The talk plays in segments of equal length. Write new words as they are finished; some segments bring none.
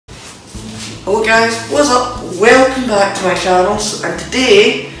Hello guys, what's up? Welcome back to my channel, and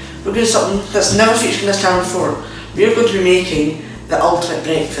today we're doing something that's never featured in this channel before. We're going to be making the ultimate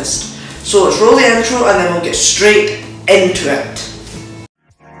breakfast. So let's roll the intro and then we'll get straight into it.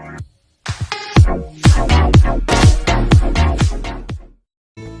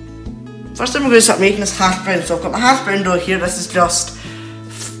 First thing we're going to start making is hash brown. So I've got my hash brown dough here. This is just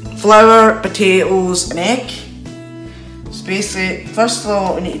flour, potatoes and egg. So basically, first of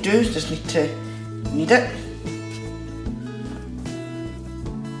all what we need to do is just need to knead it.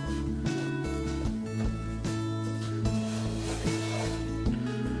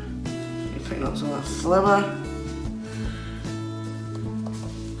 You're putting up some of that flour.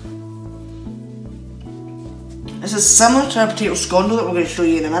 This is similar to our potato scone dough that we're going to show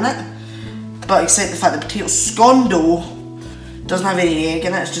you in a minute, but except the fact that potato scone dough doesn't have any egg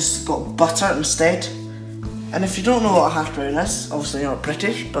in it, it's just got butter instead. And if you don't know what a hash brown is, obviously you're not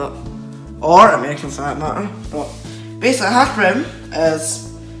British, or American for that matter, but basically a hash brown is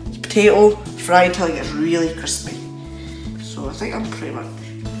potato fried till it gets really crispy. So I think I'm pretty much,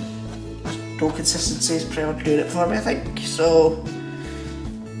 dough consistency is pretty much doing it for me, I think. So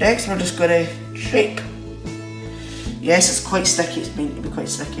next we're just going to shape. Yes, it's quite sticky, it's meant to be quite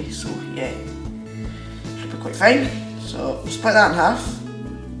sticky, so yeah, should be quite fine. So split that in half,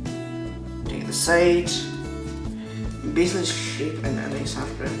 take the side, basically shape it into a nice hash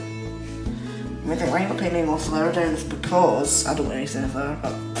brown. You might think, why am I putting any more flour down? It's because I don't want anything in flour,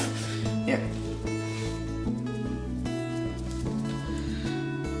 but yeah.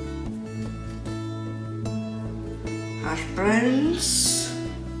 Hash browns.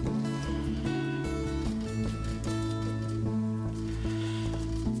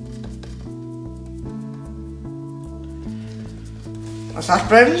 That's hash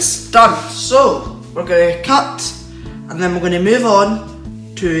browns done. So we're going to cut and then we're going to move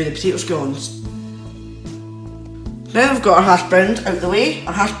on to the potato scones. Now we've got our hash browns out the way.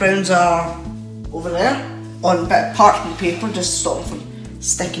 Our hash browns are over there on a bit of parchment paper just to stop them from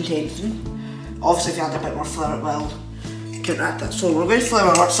sticking to anything. Obviously if you add a bit more flour it will counteract that. So we're going to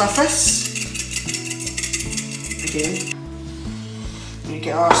flour our surface. Again. We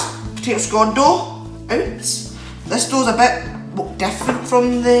get our potato scone dough out. This dough's a bit different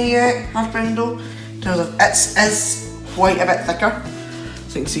from the hash brown dough in terms of it is quite a bit thicker,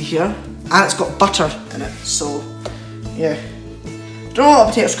 so you can see here, and it's got butter in it. So yeah, don't know what a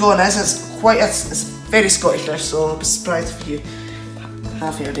potato scone is. It's very Scottish dish, so I'll be surprised if you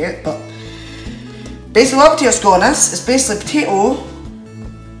have heard it. But basically, what a potato scone is basically potato.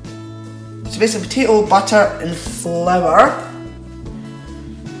 It's basically potato, butter, and flour.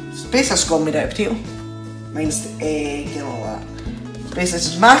 It's basically a scone made out of potato, minus the egg and all that. Basically, it's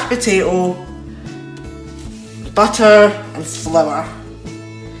just mashed potato, butter, and flour.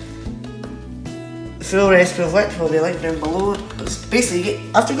 The full recipe of which will be linked down below. But basically,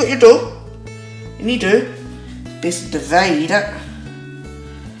 after you've got your dough, you need to basically divide it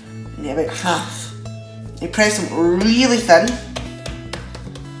in about half. You press them really thin.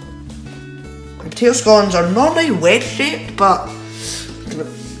 And potato scones are normally wedge shaped, but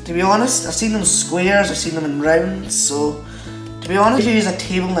to be honest, I've seen them squares, I've seen them in rounds, so to be honest, you use a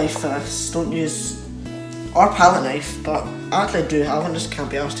table knife for this, don't use, or palette knife, but I actually do have one, just can't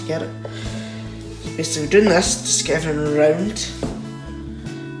be asked to get it. So basically we're doing this, just get everything round.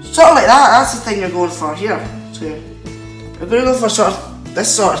 Sort of like that, that's the thing you're going for here. So we're going to go for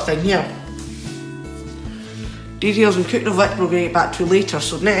this sort of thing here. Details and cooking of which we're going to get back to later.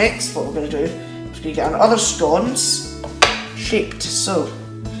 So next, what we're going to do is we're going to get our other scones shaped. So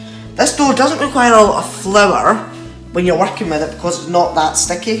this dough doesn't require a lot of flour when you're working with it because it's not that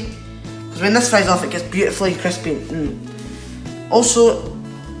sticky. Because when this fries off, it gets beautifully crispy. Also,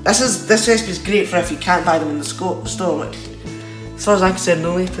 this recipe is great for if you can't buy them in the store. Which, as far as I'm concerned, the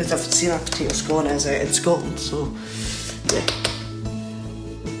only place I've seen a potato scone is in Scotland. So, yeah.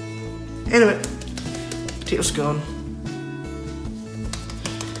 Anyway, potato scone.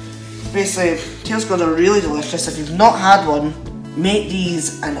 Basically, potato scones are really delicious. If you've not had one, make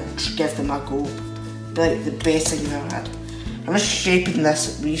these and give them a go. They're like the best thing you've ever had. I'm just reshaping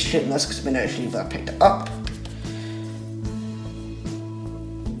this because it's been out of shape, but I picked it up.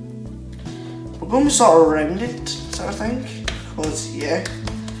 We're going to sort of rounded sort of thing, because yeah,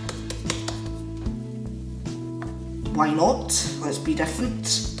 why not? Let's be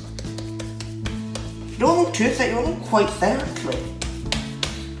different. You don't want them too thick, you want them quite thin actually.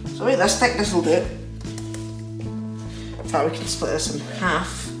 So wait, this thickness will do it. In fact, we can split this in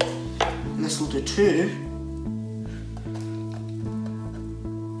half. And this will do 2.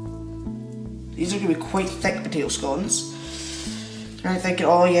 These are going to be quite thick potato scones. And I'm thinking,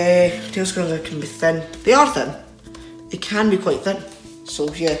 oh yeah, potato scones can be thin. They are thin. They can be quite thin.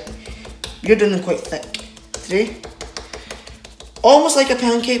 So yeah, you're doing them quite thick today. Almost like a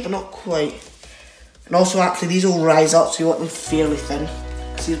pancake, but not quite. And also actually these will rise up, so you want them fairly thin.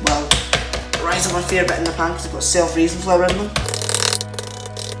 See, well, rise up a fair bit in the pan because they've got self-raising flour in them.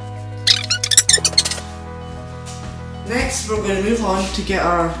 Next, we're going to move on to get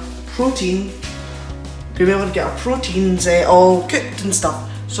our protein. We'll be able to get our proteins all cooked and stuff.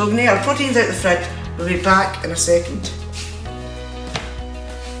 So we're going to get our proteins out of the fridge. We'll be back in a second.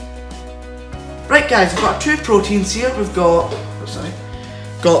 Right guys, we've got 2 proteins here. We've got,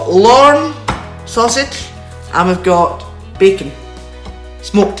 got Lorne sausage and we've got bacon.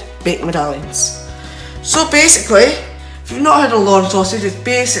 Smoked bacon medallions. So basically, if you've not had a Lorne sausage, it's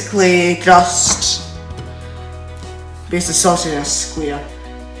basically just sausage in a square.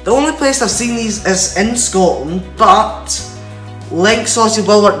 The only place I've seen these is in Scotland, but Link sausage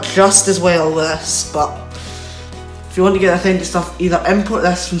will work just as well with this. But if you want to get authentic stuff, either import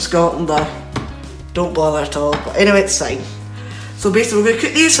this from Scotland or don't bother at all. But anyway, it's fine. So basically, we're going to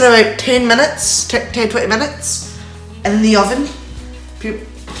cook these for about 10 minutes, 10-20 minutes in the oven.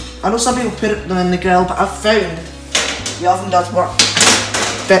 I know some people put them in the grill, but I've found the oven does work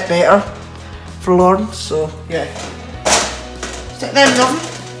a bit better for Lorne. So yeah. Stick them in the oven,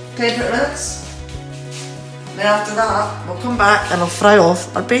 10-20 minutes. Then after that, we'll come back and I'll fry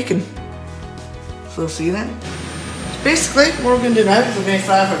off our bacon. So see you then. So basically, what we're going to do now is we're going to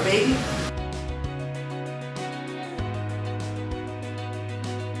fry off our bacon.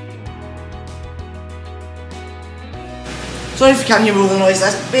 Sorry if you can't hear all the noise.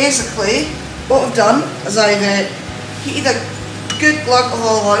 Basically, what we've done is I've heated a good lug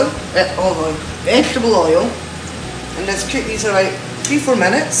of vegetable oil, and let's cook these for about 3-4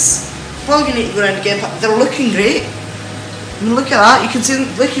 minutes. Probably going to need to go around again, but they're looking great. I mean, look at that, you can see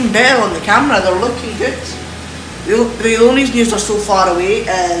them looking better on the camera, they're looking good. The only reason they're so far away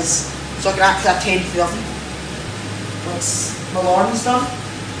is so I can actually attend to the oven once my Lorne's done.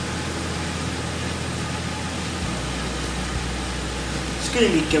 It's going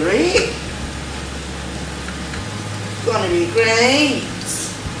to be great. It's going to be great.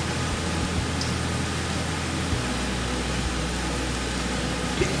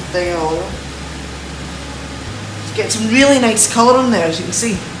 Get the thing of oil. It's getting some really nice colour on there, as you can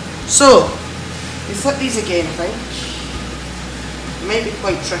see. So, we flip these again, I think. It might be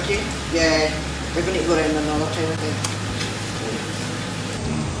quite tricky. Yeah, we're going to go around another time, I think.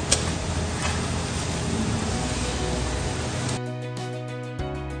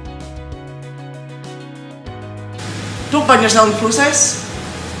 Don't burn yourself in the process.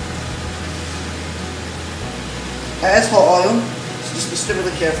 It is hot oil, so just be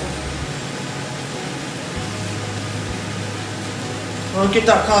stupidly careful. We'll get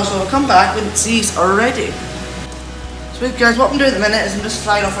that colour, so we'll come back when these are ready. So guys, what I'm doing at the minute is I'm just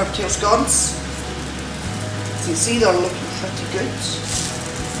frying off our potato scones. As you can see, they're looking pretty good.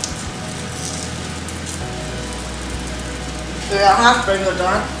 So I have brown or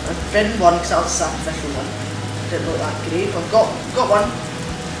dark. I've been one because that was the sacrificial one. Didn't look that great, but I've got one,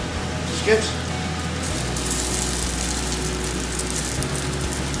 which is good.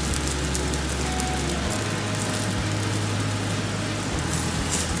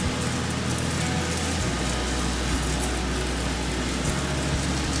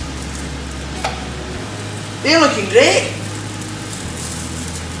 They're looking great.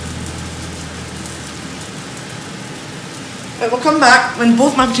 Right, we'll come back when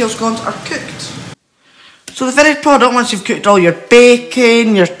both my potato scones are cooked. So the finished product, once you've cooked all your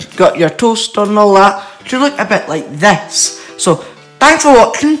bacon, you've got your toaster and all that, should look a bit like this. So, thanks for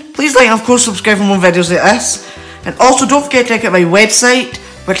watching. Please like and of course subscribe for more videos like this. And also don't forget to check out my website,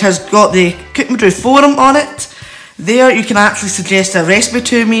 which has got the Cook Madrid forum on it. There you can actually suggest a recipe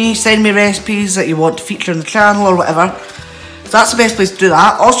to me, send me recipes that you want to feature on the channel or whatever. So that's the best place to do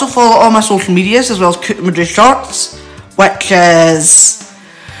that. Also follow all my social medias as well as Cook Madrid Shorts, which is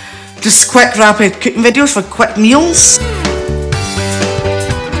just quick rapid cooking videos for quick meals.